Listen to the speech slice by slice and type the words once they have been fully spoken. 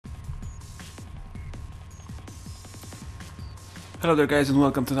Hello there guys and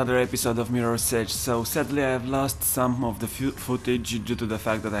welcome to another episode of Mirror's Edge. So sadly I have lost some of the footage due to the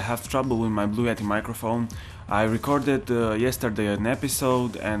fact that I have trouble with my Blue Yeti microphone. I recorded yesterday an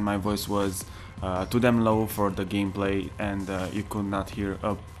episode and my voice was too damn low for the gameplay and you could not hear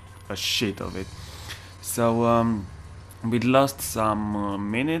a shit of it. So we lost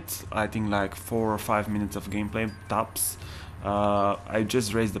some minutes, I think like 4 or 5 minutes of gameplay tops. I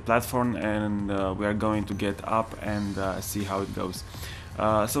just raised the platform and we are going to get up and see how it goes.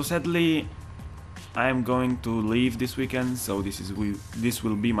 So sadly I am going to leave this weekend, so this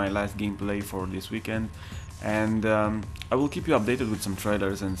will be my last gameplay for this weekend, and I will keep you updated with some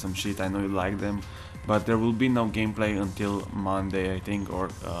trailers and some shit. I know you like them, but there will be no gameplay until Monday, I think,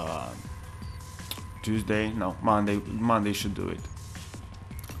 or Tuesday. No, Monday should do it.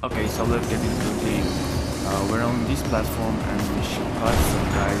 Okay, so let's get into the game. We're on this platform and we should pass some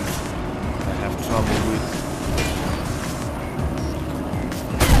guys I have trouble with.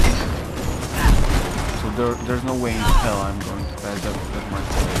 So there's no way in hell I'm going to pass that much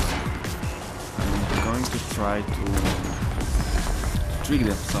space. I'm going to try to trick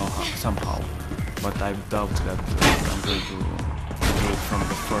them somehow, but I doubt that I'm going to do it from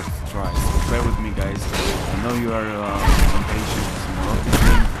the first try. So bear with me guys, I know you are impatient and love this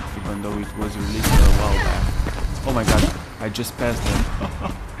game, even though it was released a while back. Oh my god, I just passed them.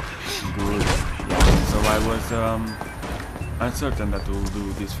 Good. Yeah, so I was uncertain that we'll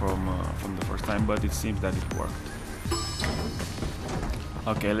do this from the first time, but it seems that it worked.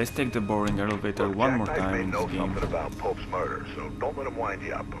 Okay, let's take the boring elevator one more time in this game. Something about Pope's murder, so don't let him wind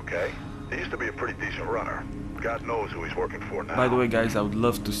you up, okay? He used to be a pretty decent runner. God knows who he's working for now. By the way guys, I would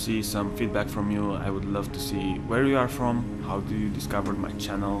love to see some feedback from you. I would love to see where you are from, how do you discover my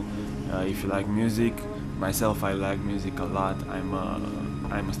channel, if you like music. Myself, I like music a lot. I'm a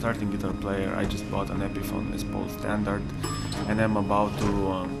starting guitar player. I just bought an Epiphone Les Paul Standard, and I'm about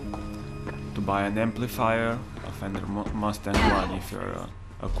to buy an amplifier, a Fender Mustang One. If you're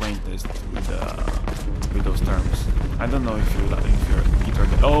acquainted with those terms, I don't know if you're a guitar.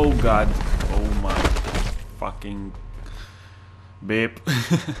 Oh god! Oh my fucking beep!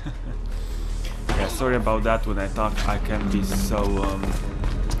 Yeah, sorry about that. When I talk, I can be so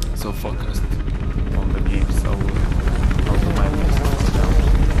focused on the game, so I'll do my best now.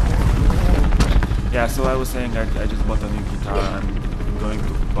 Yeah, so I was saying I just bought a new guitar. I'm going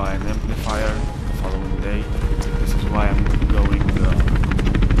to buy an amplifier the following day. This is why I'm going to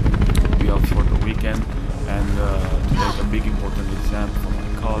be off for the weekend and to take a big important exam for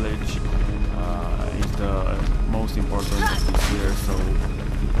my college. It's the most important of this year, so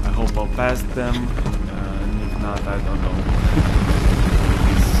I hope I'll pass them, and if not, I don't know.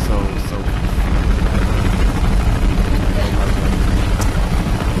 It's so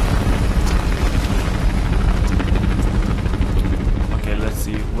okay, let's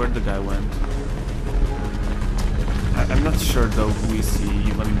see where the guy went. I'm not sure though who is he,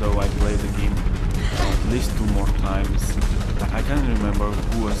 even though I played the game at least 2 more times. I can't remember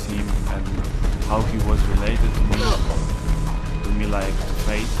who was him and how he was related to me like to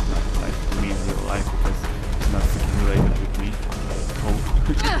Fate, not like to me in real life, because he's not freaking related with me.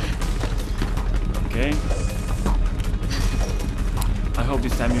 Okay. I hope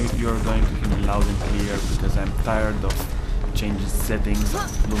this time you're going to hear me loud and clear, because I'm tired of changing settings.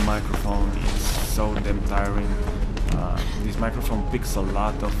 The microphone is so damn tiring. This microphone picks a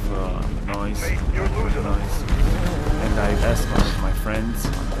lot of noise, and I asked one of my friends,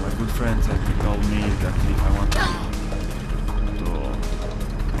 my good friends, and he told me that if I want to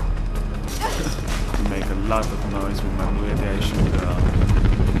make a lot of noise with my Blue Yeti,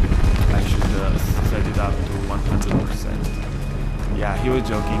 I should set it up to 100%. Yeah, he was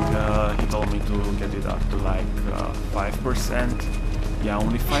joking. He told me to get it up to like 5%. Yeah,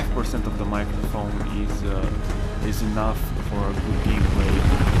 only 5% of the microphone is enough for a good gameplay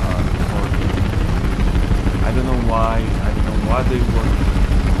recording. I don't know why. I don't know what they were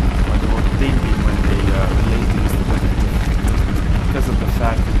thinking when they released this, because of the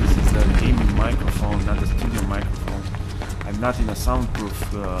fact that this is a gaming microphone, not a studio microphone. I'm not in a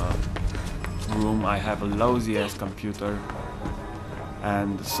soundproof room. I have a lousy ass computer,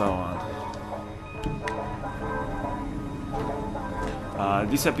 and so on.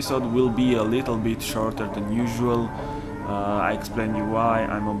 This episode will be a little bit shorter than usual. I explain you why.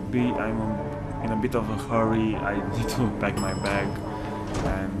 I'm in a bit of a hurry. I need to pack my bag,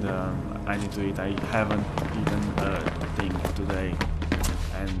 and I need to eat. I haven't eaten a thing today,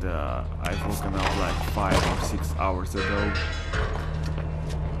 and I've woken up like 5 or 6 hours ago.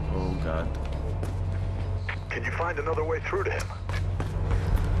 Oh god. Can you find another way through to him?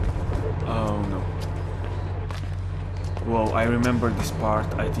 Oh no. Whoa, I remember this part.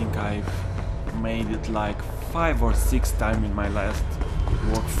 I think I've made it like 5 or 6 times in my last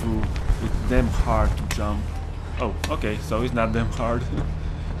walkthrough. It's damn hard to jump. Oh, okay, so it's not damn hard.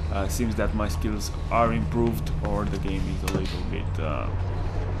 Seems that my skills are improved or the game is a little bit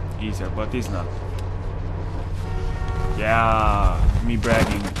easier, but it's not. Yeah, me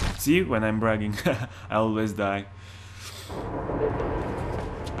bragging. See, when I'm bragging, I always die.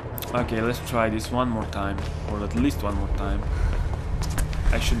 Okay, let's try this one more time, or at least one more time.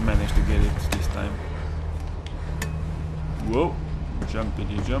 I should manage to get it this time. Whoa,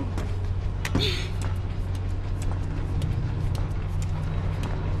 jumpity jump.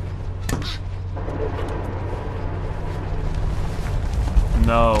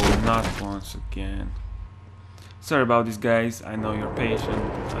 No, not once again. Sorry about this, guys. I know you're patient.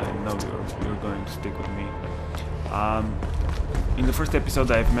 I know you're going to stick with me. In the first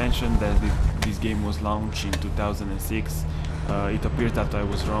episode I've mentioned that this game was launched in 2006. It appears that I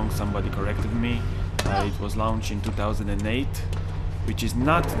was wrong, somebody corrected me. It was launched in 2008, which is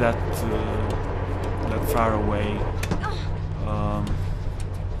not that far away.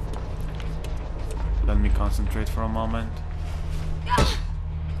 Let me concentrate for a moment.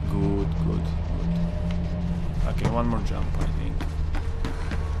 Good. Okay, one more jump, I think.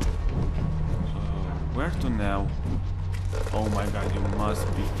 Where to now? Oh my god, you must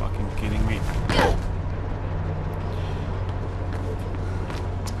be fucking kidding me.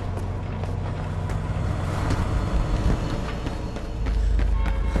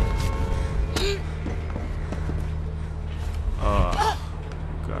 Oh,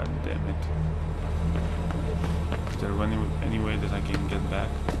 god damn it. Is there any way that I can get back?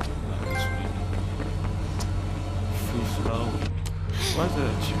 Not this way. Free flow. What's the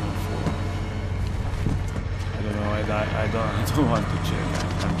achievement for? I don't know, I don't want to check.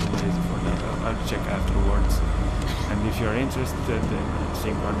 I'm too lazy for that. I'll check afterwards. And if you're interested in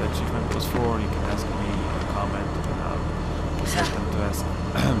seeing what the achievement was for, you can ask me a comment and I'll set them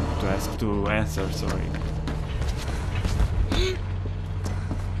to answer, sorry.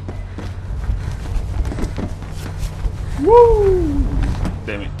 Woo!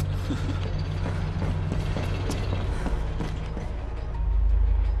 Damn it.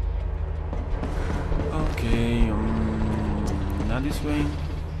 Okay, not this way.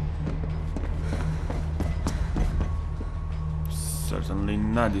 Certainly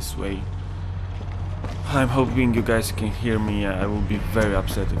not this way. I'm hoping you guys can hear me. I will be very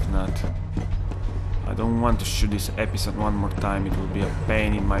upset if not. I don't want to shoot this episode one more time. It will be a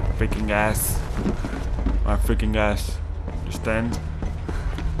pain in my freaking ass. My freaking ass. Understand?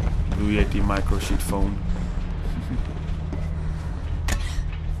 Blue Yeti micro shit phone.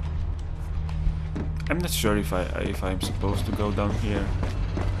 I'm not sure if I'm supposed to go down here.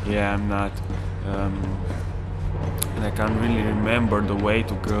 Yeah, I'm not. And I can't really remember the way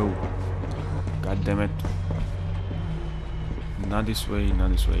to go. God damn it. Not this way,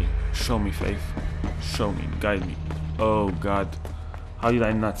 not this way. Show me, Faith. Show me, guide me. Oh god. How did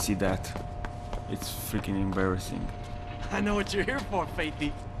I not see that? It's freaking embarrassing. I know what you're here for,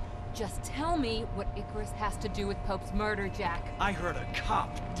 Faithy. Just tell me what Icarus has to do with Pope's murder, Jack. I heard a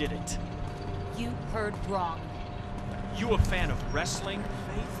cop did it. You heard wrong. You a fan of wrestling,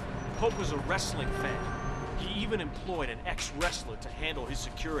 Faith? Pope was a wrestling fan. He even employed an ex-wrestler to handle his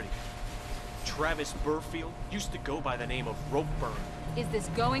security. Travis Burfield used to go by the name of Ropeburn. Is this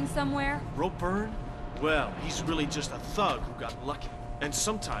going somewhere? Ropeburn? Well, he's really just a thug who got lucky. And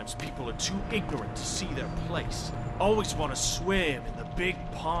sometimes people are too ignorant to see their place. Always want to swim in the big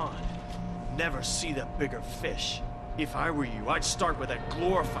pond. Never see the bigger fish. If I were you, I'd start with that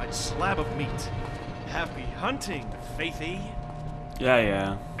glorified slab of meat. Happy hunting, Faithy.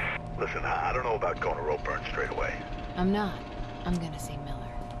 Yeah. Listen, I don't know about going to Ropeburn straight away. I'm not. I'm gonna see Miller.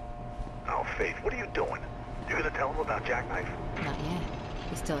 Oh, Faith, what are you doing? You gonna tell him about Jackknife? Not yet.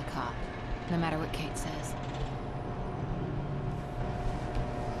 He's still a cop. No matter what Kate says.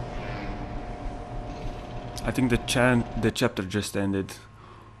 I think the chapter just ended,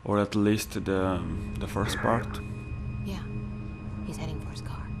 or at least the first part. Yeah. He's heading for his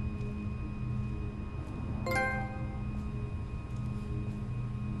car.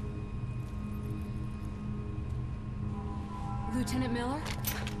 Lieutenant Miller?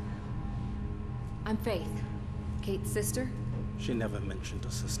 I'm Faith. Kate's sister? She never mentioned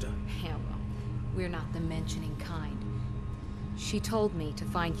a sister. Yeah, well, we're not the mentioning kind. She told me to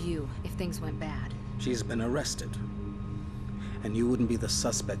find you if things went bad. She's been arrested. And you wouldn't be the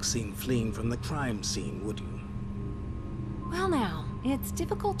suspect seen fleeing from the crime scene, would you? Well now, it's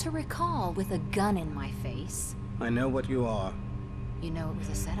difficult to recall with a gun in my face. I know what you are. You know it was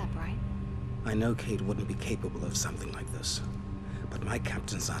a setup, right? I know Kate wouldn't be capable of something like this, but my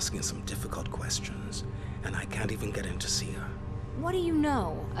captain's asking some difficult questions, and I can't even get in to see her. What do you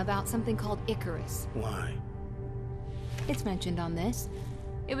know about something called Icarus? Why? It's mentioned on this.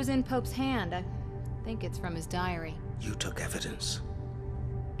 It was in Pope's hand. I think it's from his diary. You took evidence.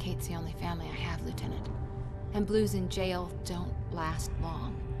 Kate's the only family I have, Lieutenant. And Blues in jail don't last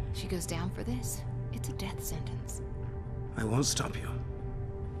long. She goes down for this, it's a death sentence. I won't stop you.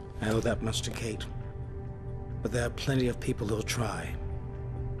 I owe that much to Kate. But there are plenty of people who'll try,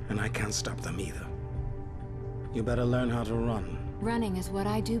 and I can't stop them either. You better learn how to run. Running is what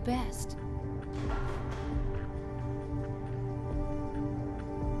I do best.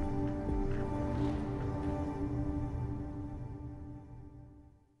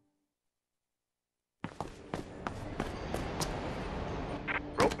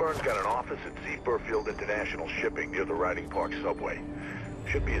 Burn's got an office at Seaburfield International Shipping near the Riding Park subway.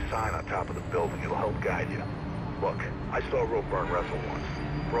 Should be a sign on top of the building. It'll help guide you. Look, I saw Roburn wrestle once.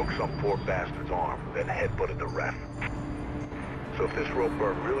 Broke some poor bastard's arm, then headbutted the ref. So if this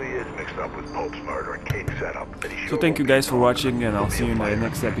Roburn really is mixed up with Pope's murder and Kate's setup, then he sure. So thank you guys for watching, and I'll see you in the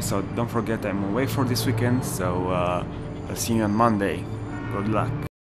next episode. Don't forget I'm away for this weekend, so I'll see you on Monday. Good luck.